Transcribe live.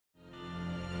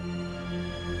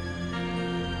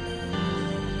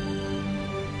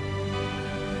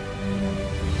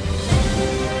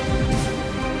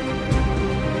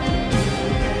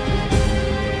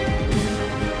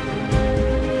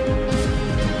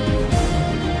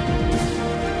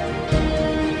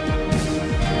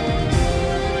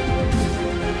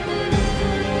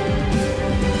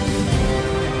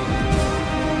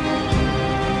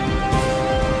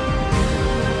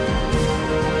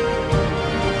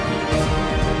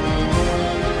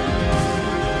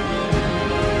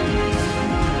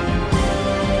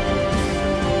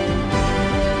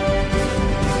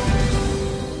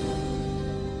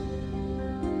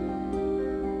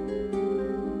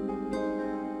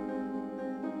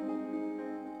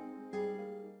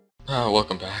Oh,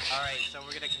 welcome back. Alright, so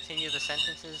we're gonna continue the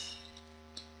sentences.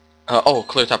 Oh,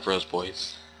 clear top rows,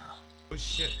 boys. Oh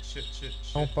shit.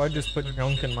 Nope, I just put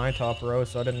junk in my top row,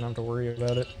 so I didn't have to worry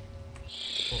about it.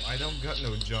 Well, I don't got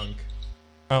no junk.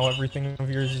 Oh, everything of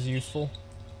yours is useful?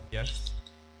 Yes.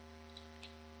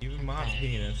 Even my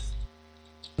penis.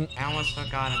 I almost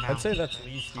forgot about. I'd say that's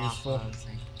least top useful.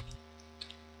 closing.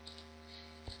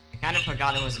 I kind of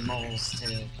forgot it was moles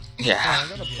too. Yeah. Oh,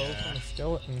 I got a bow from a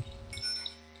skeleton.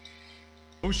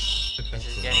 Oh shit. This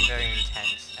is getting very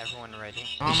intense. Everyone ready?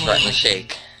 I'm starting to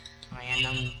shake.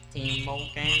 Random team mole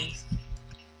games.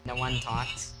 No one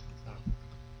talks.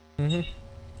 So. Mm-hmm.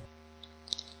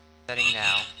 Setting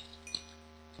now.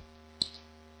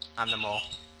 I'm the mole.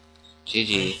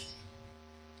 GG.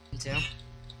 You too?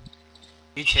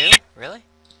 You too? Really?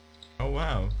 Oh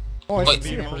wow. Oh, I Wait,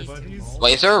 see a mole person. buddies?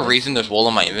 Wait, is there a reason there's wool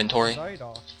in my inventory?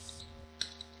 Zydox.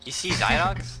 You see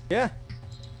Zydox? Yeah.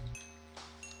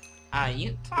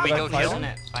 You we go probably kill wasn't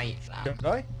him? it fight them. Did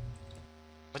I?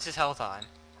 What's his health on?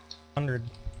 100.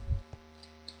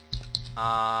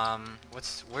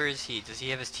 Where is he? Does he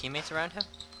have his teammates around him?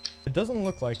 It doesn't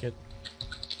look like it.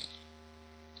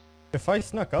 If I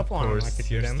snuck up Of on him, I course, could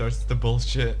here shoot him. starts the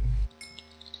bullshit.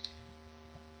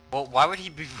 Well, why would he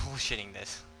be bullshitting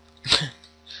this?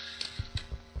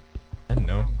 I don't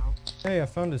know. Hey, I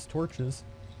found his torches.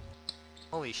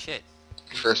 Holy shit.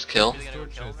 First kill. You gonna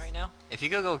go kill him right now? If you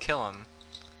go kill him.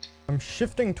 I'm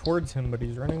shifting towards him, but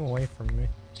he's running away from me.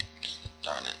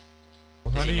 Darn it.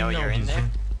 Well, Does how he do you know you're in he's there?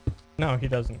 No, he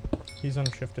doesn't. He's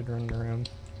unshifted running around.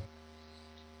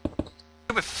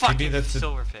 Stupid fucking that's a-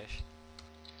 silverfish.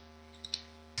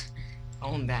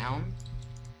 Going down.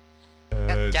 I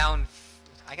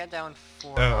got down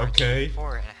 4 Oh, hearts. okay.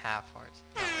 4.5 hearts.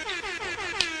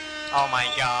 Oh my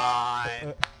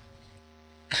god.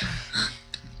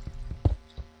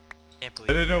 Can't believe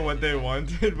I didn't know you what did they that.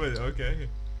 wanted, but okay.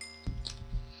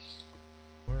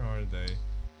 Where are they?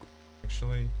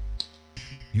 Actually,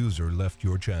 User left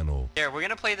your channel. Here, we're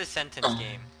gonna play the sentence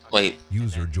game. Wait.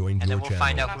 User joined And then your we'll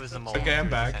find channel. out who's the mole. Okay, I'm through the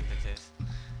back. sentences.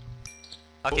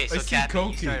 Okay, oh, so I see Cappy, you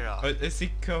Koki. started off. I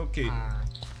see Koki.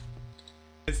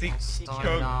 I see Started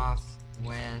Koki. off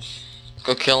with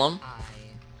Go kill him.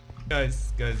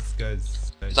 Guys.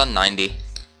 He's on 90.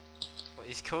 Well,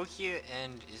 is Koki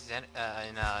and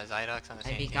Zydox on the I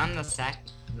same team? begun the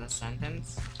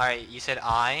sentence. Alright, you said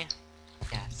I,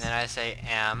 Yes. then I say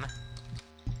am.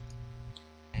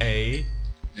 A.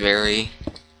 Very.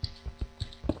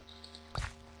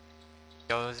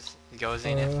 Goes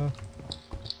in it.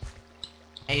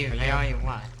 Hey, very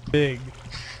what? Big.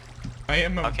 I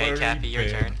am a Okay, very Cappy, your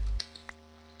big. turn.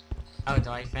 Oh, do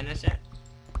I finish it?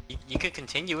 You could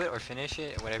continue it or finish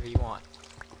it, or whatever you want.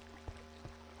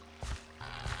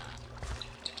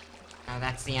 No,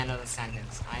 that's the end of the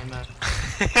sentence. I'm a.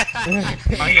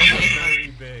 I am a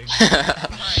very big.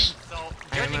 Alright, so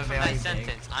I am judging a from very that big.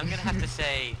 sentence, I'm gonna have to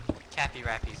say Cappy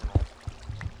Rappy's the mole.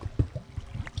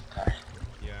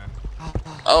 Yeah.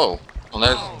 Oh. Well,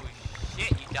 there's. Oh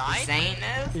shit, you died? Saying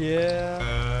this?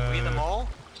 Yeah. Were you the mole?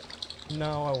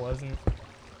 No, I wasn't.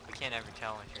 We can't ever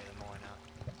tell if you're the mole or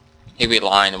not. He'd be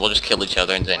lying, and we'll just kill each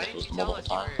other and then Why it was didn't you tell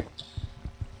multiple us you times.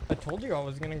 I told you I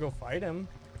was gonna go fight him,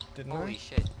 didn't Holy I?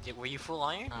 shit. Were you full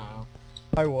iron? Oh.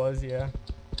 I was, yeah.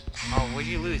 Oh, what'd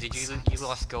you lose? You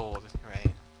lost gold,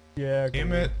 right? Yeah. Damn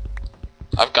good. it.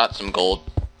 I've got some gold.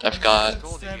 I've got.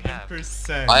 Gold did you have?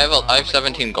 7%. I have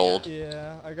 17 gold.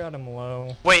 Yeah, I got him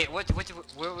low. Wait, where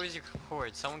was your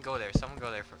horde? Someone go there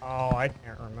for. Oh, I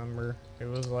can't remember. It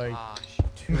was like Ah, shit.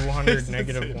 200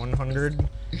 negative 100.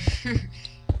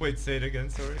 Wait, say it again,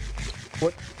 sorry.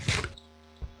 What?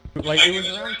 Like, it was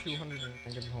around 200 and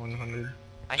negative 100.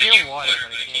 I hear water,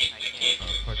 but I can't. Oh,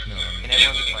 fuck no. Can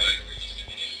everyone be quiet?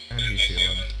 And he's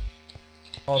healing.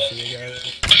 I'll see you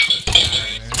guys.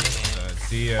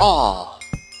 See ya. Oh.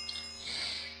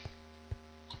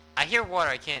 I hear water,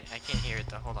 I can't hear it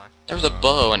though, hold on. There was a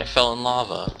bow and it fell in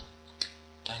lava.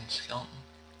 Dang skeleton.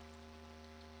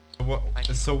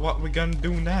 So what we gonna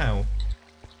do now?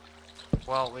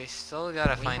 Well, we still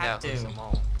gotta We find have out who's to. the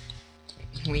mole.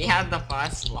 We had the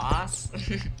first loss.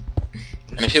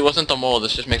 And if he wasn't the mole,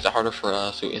 this just makes it harder for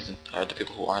us who isn't, or the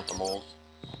people who aren't the moles.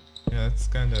 Yeah, it's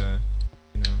kinda,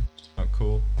 you know, not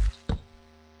cool.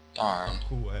 Darn.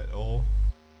 Cool at all.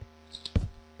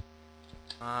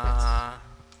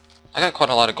 I got quite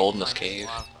a lot of gold in this cave.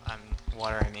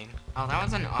 Water, I mean. Oh, that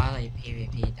was an early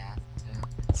PvP death too.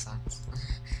 It sucks.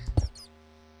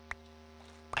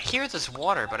 I hear this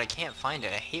water, but I can't find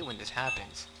it. I hate when this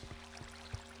happens.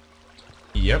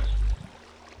 Yep.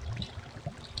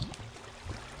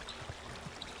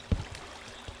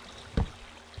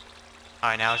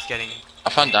 Alright, now it's getting I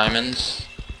found diamonds.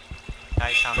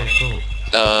 nice. How Oh, many?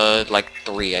 cool. Like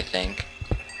 3, I think.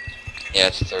 Yeah,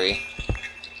 it's 3.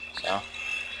 So,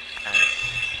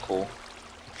 Nice. cool.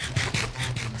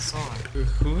 Diamond sword.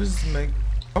 Who's make?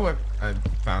 Oh, I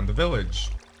found the village.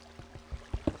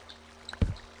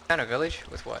 Found a village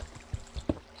with what?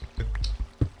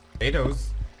 Potatoes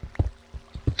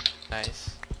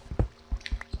Nice.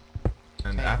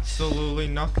 and Thanks. absolutely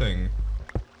nothing.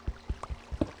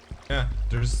 Yeah,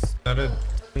 there's not a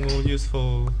single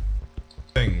useful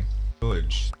thing.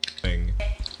 Village thing.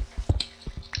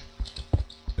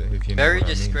 If you know Very what I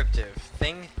mean. descriptive.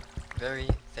 Thing. Very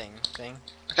thing. Thing.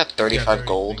 I got 35 very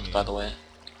gold, thingy. by the way.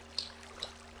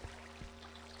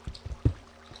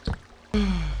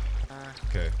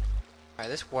 Okay. Alright,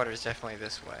 this water is definitely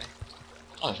this way.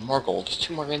 Oh, there's more gold. There's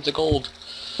 2 more veins of gold.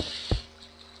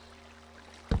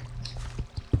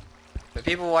 For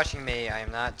people watching me, I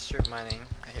am not strip mining.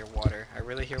 I hear water. I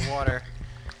really hear water.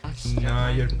 Nah,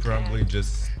 you're probably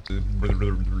just.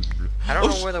 I don't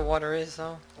know where the water is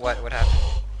though. What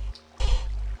happened?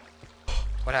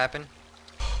 What happened?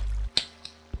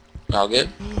 All good?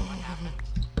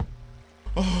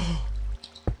 Oh,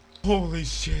 holy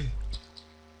shit!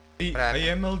 I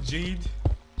happened? MLG'd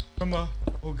from a.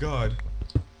 Oh god.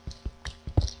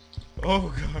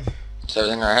 Oh god. Is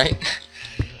everything alright?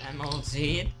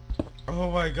 MLG.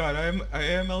 Oh my god. I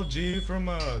MLG from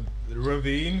a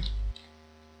ravine.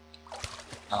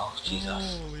 Oh,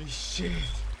 Jesus. Holy shit.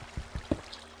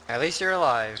 At least you're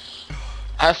alive.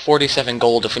 I have 47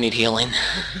 gold if we need healing.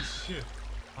 Holy shit.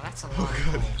 Well, that's a lot. Oh of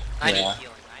god. gold. I Yeah. need healing. I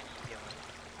need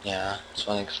healing. Yeah, that's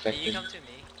what I Can you expected. come to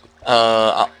me?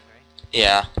 I'll-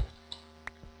 yeah.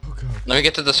 Oh god. Let me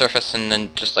get to the surface and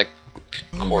then just like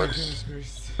Oh my quartz. goodness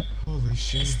Christ. Holy I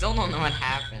shit. still don't know what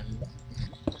happened.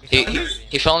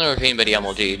 He fell in a ravine, but he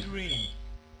MLG'd. Green.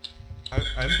 I'm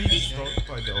being stalked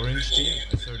by the orange team.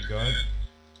 I swear to god.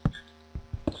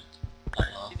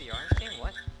 See the orange team?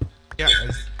 What? Yeah,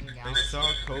 I saw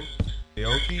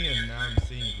Coyote and now I'm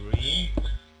seeing green.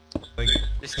 Like,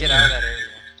 Just get out of that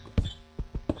area.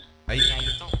 I Yeah, you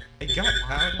don't. I got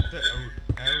out of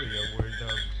the area where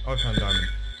the oh, I found diamond.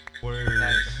 Where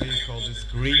Nice. how you call this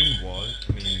green was?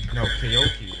 I mean, no,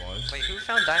 Coyote was. Wait, who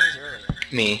found diamonds earlier?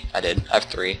 Me, I did. I have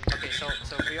 3. Okay, so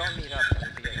if we all meet up, then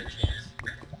we can get enchants.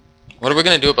 What are we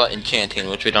gonna do about enchanting,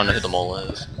 which we don't know who the mole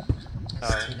is?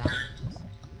 That's 2 diamonds.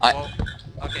 Well,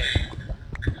 okay.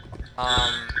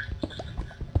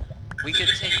 We could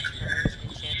take turns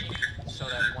enchanting so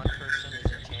that one person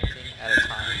is enchanting at a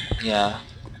time. Yeah.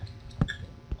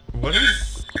 What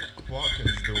is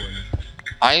Watkins doing?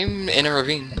 I'm in a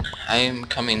ravine. I am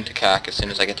coming to CAC as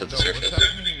soon as I get to the No, what's surface.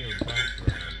 happening in your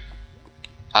background?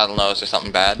 I don't know, is there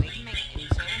something bad? We can make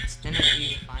enchants. Then if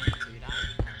you find 2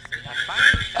 diamonds. I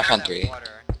finally I found that 3. water.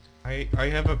 I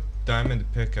have a diamond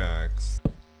pickaxe.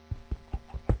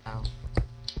 Oh.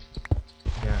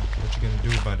 Yeah, what you gonna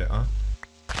do about it, huh?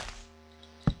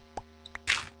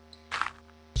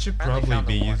 Should Finally probably found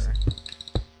the be water. using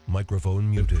Microphone should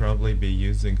muted. probably be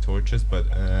using torches, but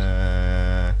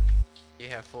You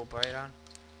have full bright on?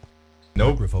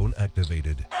 nope. Microphone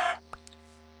activated.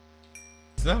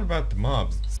 It's not about the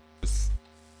mobs. It's just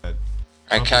that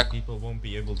Alright, probably CAC, people won't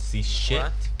be able to see shit.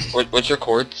 What? what's your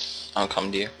chords? I'll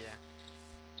come to you.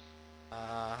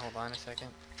 Hold on a second.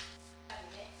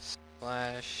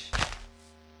 Slash.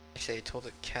 Actually, I told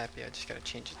it Cappy, I just gotta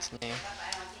change its name.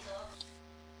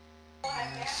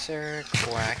 Sir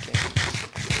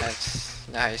Quackins. That's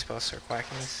not how you spell Sir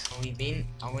Quackins.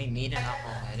 Are we meeting up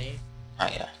already? Oh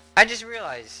yeah. I just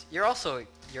realized you're also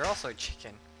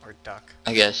chicken or duck.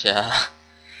 I guess, yeah.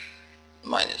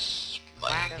 Minus my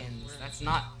Quackins. That's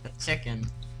not a chicken.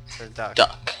 Or duck.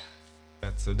 duck.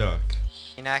 That's a duck.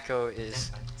 Hinako is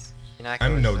Difference. Hinako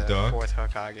I'm is no the duck. 4th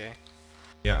Hokage.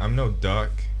 Yeah, I'm no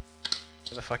duck.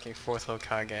 The fucking 4th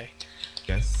Hokage.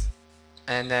 Yes.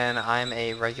 And then I'm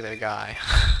a regular guy.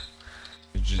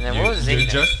 You're, And then what was you're Zayn?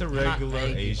 just a You're not regular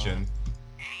regular. Asian.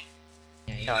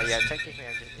 Yeah, Oh yeah, technically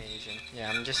I'm just an Asian.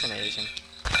 Yeah, I'm just an Asian.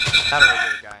 Not a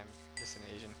regular guy, I'm just an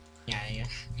Asian. Yeah,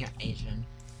 you're Asian.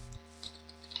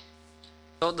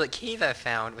 So the cave I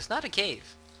found was not a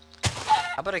cave.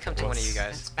 How about I come to one of you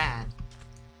That's guys? bad.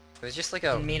 It was just like You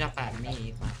a... can meet up at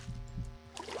me,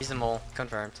 but... He's the mole.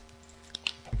 Confirmed.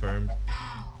 Confirmed.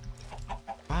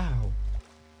 Wow.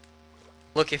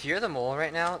 Look, if you're the mole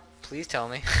right now, please tell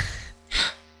me.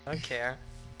 I don't care.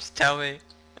 Just tell me.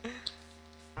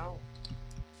 Oh.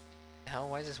 Hell,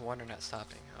 why is this water not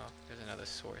stopping? Oh, there's another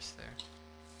source there.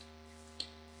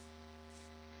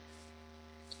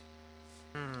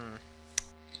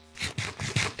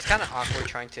 It's kind of awkward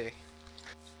trying to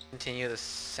continue the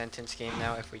sentence game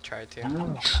now if we try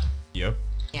to? Yep.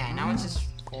 Yeah, now it's just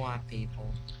 4 people.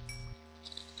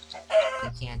 We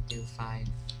can't do 5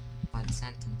 odd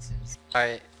sentences.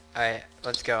 Alright,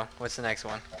 let's go. What's the next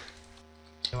one?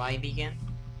 Do I begin?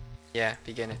 Yeah,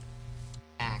 begin it.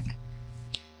 Cack.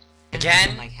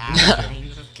 Again? Like half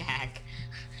names of cack.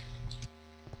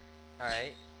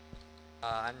 Alright.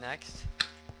 I'm next.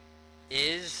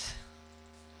 I'm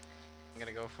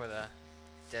gonna go for the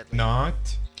deadly. Not.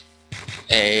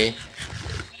 A.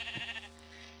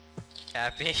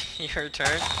 Cappy, your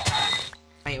turn.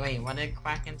 Wait, what did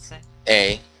Quacken say?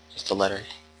 A. Just the letter.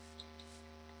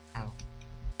 Oh.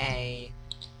 A.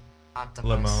 Octopus.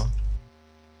 Limo.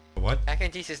 What?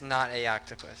 Acanthis is not a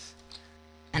octopus.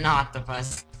 An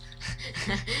octopus.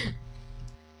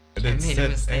 It made a said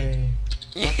mistake. A.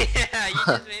 Yeah, you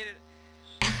just made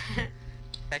it.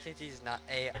 Acanthis is not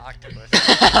a octopus.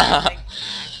 I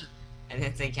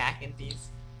didn't say Quackenthese.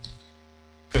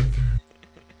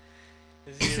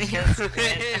 Is Is he he a a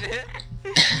squid?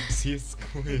 See a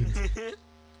squid.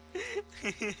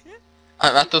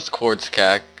 I'm at those chords,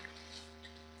 Cac.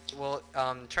 Well,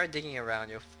 try digging around.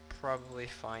 You'll probably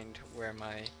find where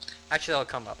my... Actually, I'll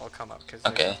come up, because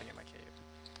there's Okay. nothing in my cave.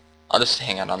 I'll just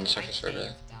hang out on the surface for My a bit.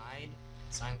 cave died,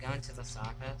 so I'm going to the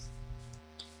surface.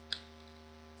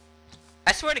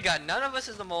 I swear to God, none of us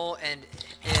is the mole, and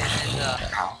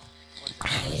Ow.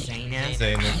 what's his name? Zane is.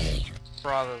 Saying it.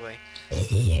 Probably.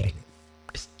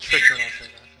 Just tricking us.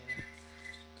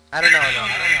 I don't know, though. I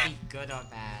That don't would know. be good or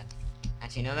bad.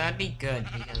 Actually, no, that'd be good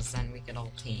because then we could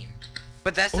all team.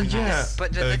 But that's the Oh, thing. yeah,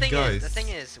 But the thing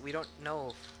is, guys. we don't know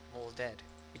if mole's dead.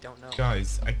 We don't know.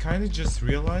 Guys, I kind of just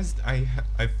realized I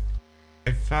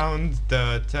found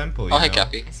the temple. You Oh, hey, know?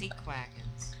 Cappy. I see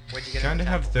Quackens. Where'd you get Kind it? of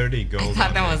have 30 I gold. thought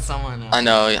on that it. was someone else. I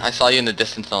know, I saw you in the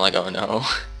distance and I'm like, oh no.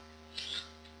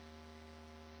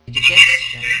 Did you get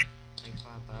string? Like for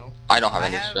a bow? I don't have I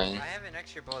any have string. an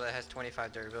extra bow that has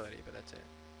 25 durability, but that's it.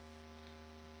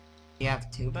 You have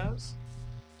 2 bows?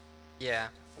 Yeah.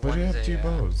 Why do you one's have a, 2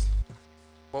 bows?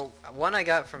 Well, one I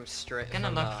got from string. I'm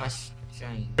gonna look for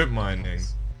string. Strip mining.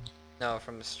 No,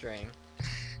 from a string.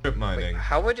 Strip Wait, mining.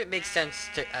 how would it make sense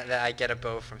to, that I get a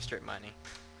bow from strip mining?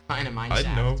 Find a mine I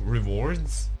shaft. don't know.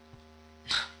 Rewards?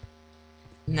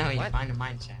 No, you What? find a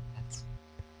mine shaft. That's...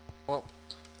 Well,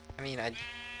 I mean, I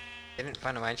didn't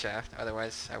find a mine shaft,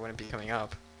 otherwise I wouldn't be coming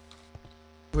up.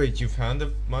 Wait, you found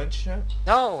a mine shaft?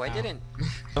 No, I Oh. didn't.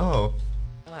 Oh.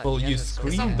 God, Well, yeah, you that's so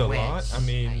It's a screamed a witch lot. I that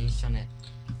mean, you shouldn't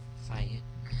fight.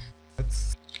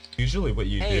 that's usually what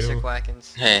you Hey, Sir do.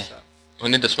 Quackens. Hey. What's up? We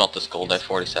need to smelt this gold. I have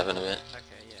 47 of it. Okay,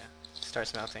 yeah. Start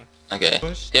smelting. Okay.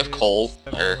 Push Do you have to coal?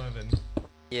 Or 7-Eleven.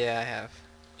 Yeah, I have.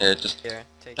 here, just Here,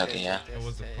 take Okay, this. yeah. take That this,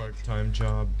 was a take- part-time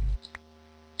job.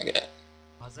 okay.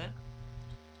 Was it?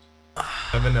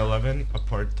 7-Eleven, a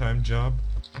part-time job.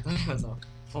 I thought it was a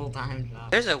full-time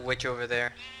job. There's a witch over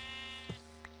there.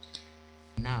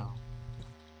 No.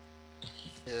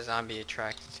 There's a zombie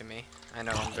attracted to me. I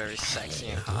know I'm very sexy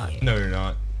and hot. No, you're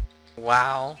not.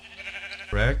 Wow.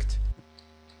 Wrecked?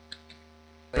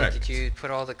 Wait, Correct. did you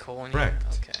put all the coal in Correct.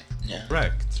 here? Okay. Yeah.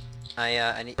 Wrecked. I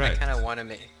Right. kind of want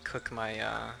to cook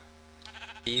my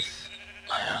beef.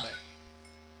 Yeah.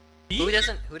 But who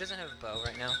doesn't have a bow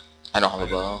right now? I don't have a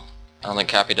bow. I don't think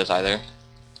Cappy does either.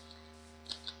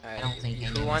 Alright, don't think who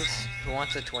anyone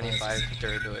wants has. a 25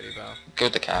 durability bow? Go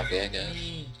with the Cappy, I guess.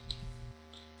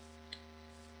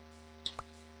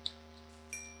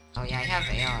 Oh yeah, I have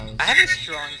arrows. I have a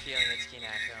strong feeling it's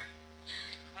Kinako.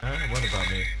 What about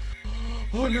me?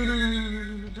 Oh no no no no no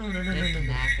no no no no What no did no no!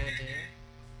 Naka do?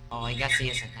 Oh, I guess he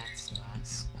isn't next to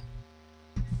us.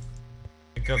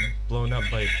 I got blown up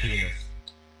by a penis.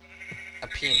 A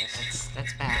penis.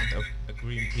 That's bad. A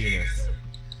green penis.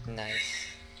 Nice.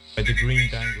 By the green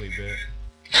dangly bit.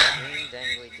 Green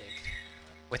dangly dick.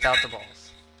 Without the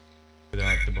balls.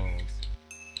 Without the balls.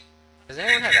 Does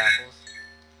anyone have apples?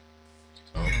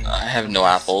 Oh, I have no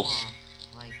apples.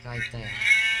 Like right there.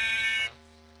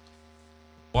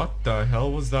 What the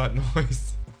hell was that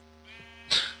noise?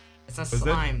 It's a Was that-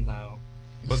 slime though.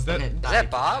 Was that- And it Is died that to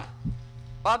Bob? death.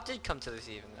 Bob did come to this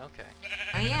even. Okay.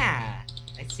 Oh yeah.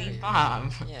 I see Yeah.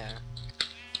 Bob. Yeah.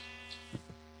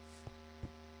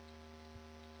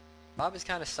 Bob is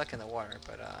kind of stuck in the water,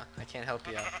 but I can't help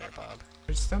you out there, Bob.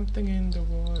 There's something in the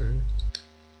water.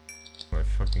 Oh my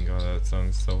fucking god, that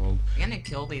song's so old. You're gonna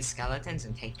kill these skeletons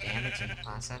and take damage in the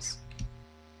process.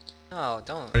 No,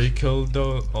 don't. Are you killed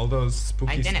all those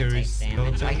spooky I didn't scary take damage.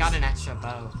 skeletons? I got an extra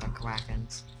bow for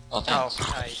Krakens. Oh, Oh,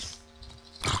 thanks.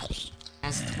 nice.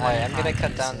 That's Alright, I'm gonna 25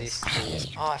 cut down pieces. these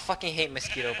trees. Oh, I fucking hate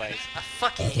mosquito bites. I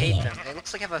fucking hate them. It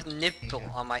looks like I have a nipple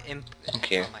on my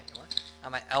Thank you. on my what?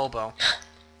 On my elbow.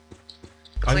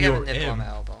 Looks On like I have your a nipple on my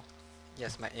imp. elbow.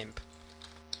 Yes, my imp.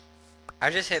 I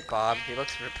just hit Bob. He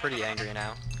looks pretty angry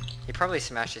now. He probably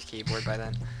smashed his keyboard by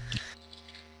then.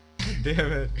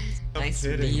 Damn it. Stop Nice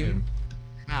hitting beam. him.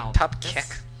 Wow. Top that's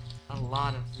kick. A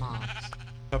lot of mobs.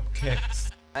 Stop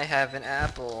kicks. I have an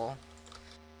apple.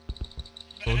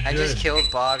 So I just good. killed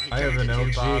Bob. He I have turned an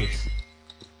into two LG. Bobs.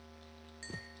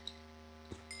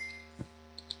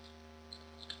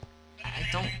 I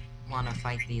don't want to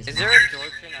fight these Is there mobs.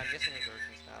 absorption? I'm guessing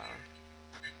absorption's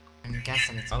not on. I'm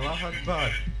guessing it's Allah Akbar.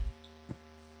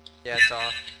 Yeah, it's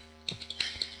off.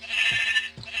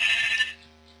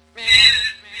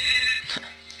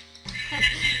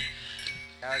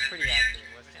 That was pretty accurate,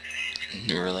 wasn't it?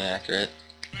 You're really accurate.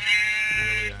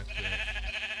 Really accurate.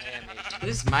 Yeah, amazing.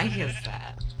 Whose mic is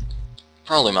that?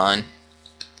 Probably mine.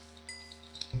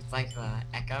 It's like the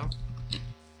echo.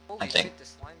 Holy think. shit, the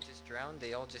slime just drowned.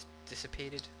 They all just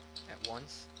dissipated at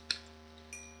once.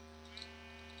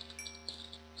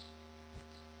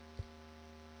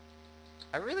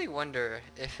 I really wonder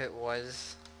if it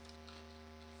was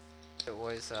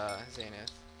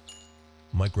Zenith.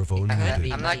 Microphone It could muted.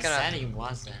 be, I'm but not he gonna- said he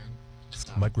wasn't.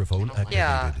 So Microphone I don't like- activated.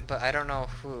 Yeah, but I don't know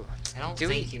who. I don't Do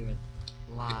think we- he would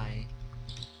lie.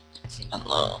 Actually, I don't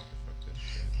know. Fuck this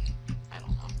shit. I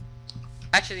don't know.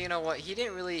 Actually, you know what? He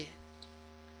didn't really.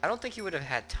 I don't think he would have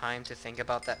had time to think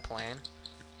about that plan.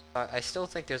 I still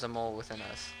think there's a mole within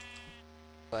us.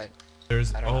 But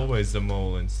There's I don't know. always a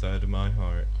mole inside of my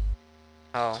heart.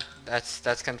 oh,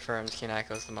 that's confirmed.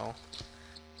 Kinako's the mole.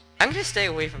 I'm gonna stay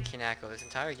away from Kinako this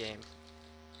entire game.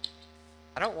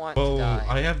 I don't want to Oh, die.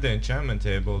 I have the enchantment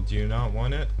table. Do you not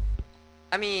want it?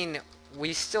 I mean,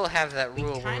 we still have that We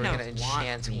rule where kind we're of gonna want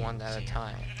enchant the one at a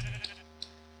time.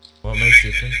 What makes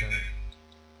you think that?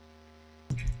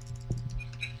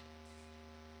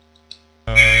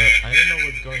 I don't know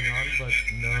what's going on, but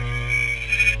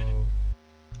no.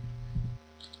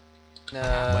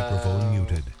 No. Microphone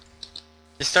muted.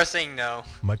 Just start saying no.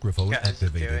 Microphone Guys, just do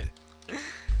activated.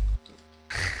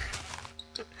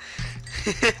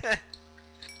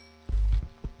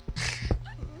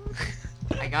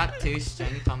 I got 2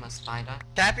 strength on a spider.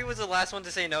 Cappy was the last one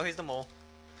to say no. He's the mole.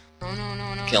 No, no,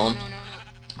 no, no, Kill no, him. no, no, no.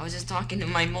 I was just talking to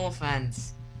my mole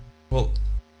friends. Well,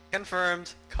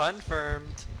 Confirmed.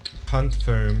 Confirmed.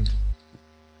 confirmed.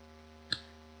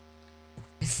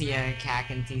 I see a cack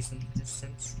and tease in the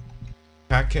distance.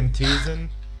 Pack and teasing.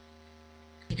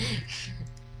 Cack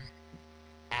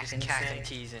Just and cack say. and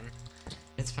teasing.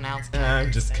 It's pronounced I'm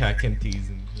cack just and say. cack and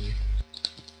teasing here.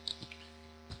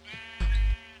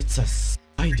 It's a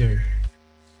spider.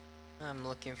 I'm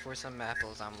looking for some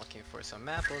apples. I'm looking for some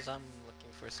apples. I'm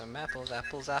looking for some apples.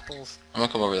 Apples. Apples. I'm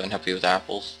gonna come over there and help you with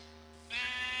apples.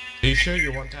 Are you sure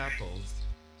you want apples?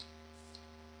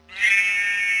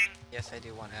 Yes, I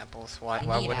do want apples. Why? I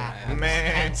Why need wouldn't I? apples. Have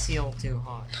Man. And seal 2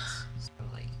 hearts. So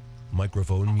like,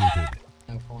 Microphone muted.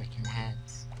 no point in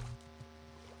heads.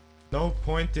 No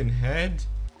point in head?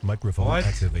 Microphone What?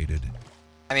 activated.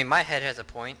 I mean, my head has a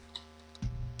point.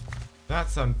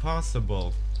 That's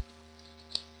impossible.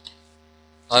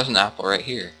 Oh, there's an apple right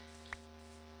here.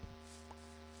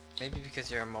 Maybe because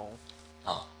you're a mole.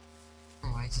 Oh.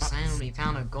 Oh, I only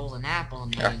found a golden apple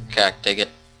in Here, my Cack, take it.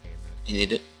 You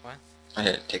need it? What? Right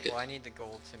here, take it. Well, I need the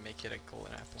gold to make it a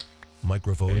golden apple.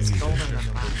 Microphone It's muted. golden and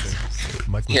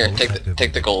platinum. Microphone Here, activated.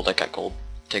 take the gold. I got gold.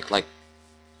 Take like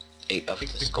 8 of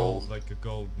Take this the gold. gold like a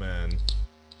gold man.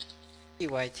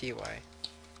 TY.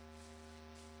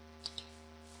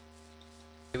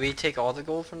 Did we take all the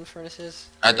gold from the furnaces?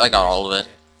 I Or got did we all of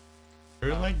split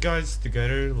We're like guys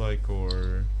together, like,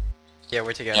 or... Yeah,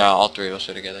 we're together. Yeah, all 3 of us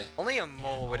are together. Only a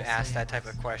mole would ask that type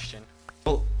of question.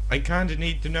 Well, I kinda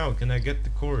need to know, can I get the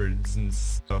cords and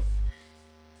stuff?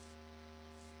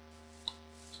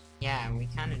 Yeah, we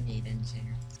kind of need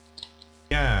engineers.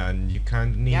 Yeah, and you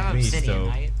kinda You need have me, obsidian, so...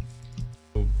 right?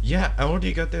 Oh, yeah, I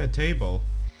already got the table.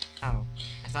 Oh,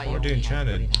 I thought you Or only do had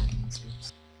enchanted. 40 diamonds.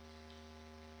 Oops.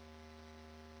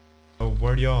 Oh,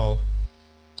 where y'all?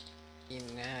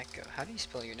 Kinako. How do you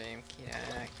spell your name?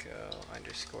 Kinako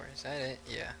 _ Is that it?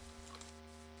 Yeah.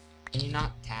 Can you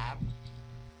not tab?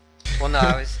 Well, no,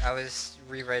 I was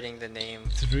rewriting the name.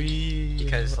 3...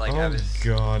 Because, like, oh I was-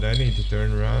 god, I need to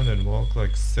turn around and walk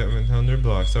like 700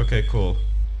 blocks. Okay, cool.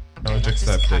 Okay, I'll let's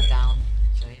accept just cut it. down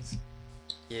trees.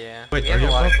 Yeah. Wait, we are have you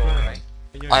a lot of above gold, ground?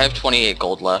 right? Yeah, I have 28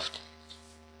 gold left.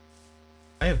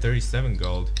 I have 37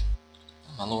 gold.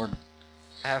 Oh my lord.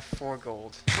 I have 4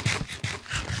 gold.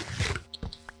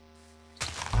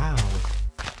 Wow.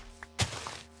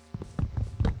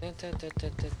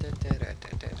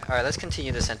 Alright, let's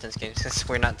continue the sentence game since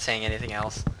we're not saying anything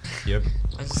else. Yep.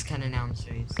 Let's just cut down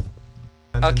trees.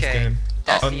 Sentence Okay. game.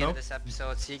 that's Oh, the end no. of this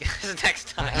episode. See you guys next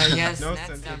time. Yes, No next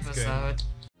sentence game. episode.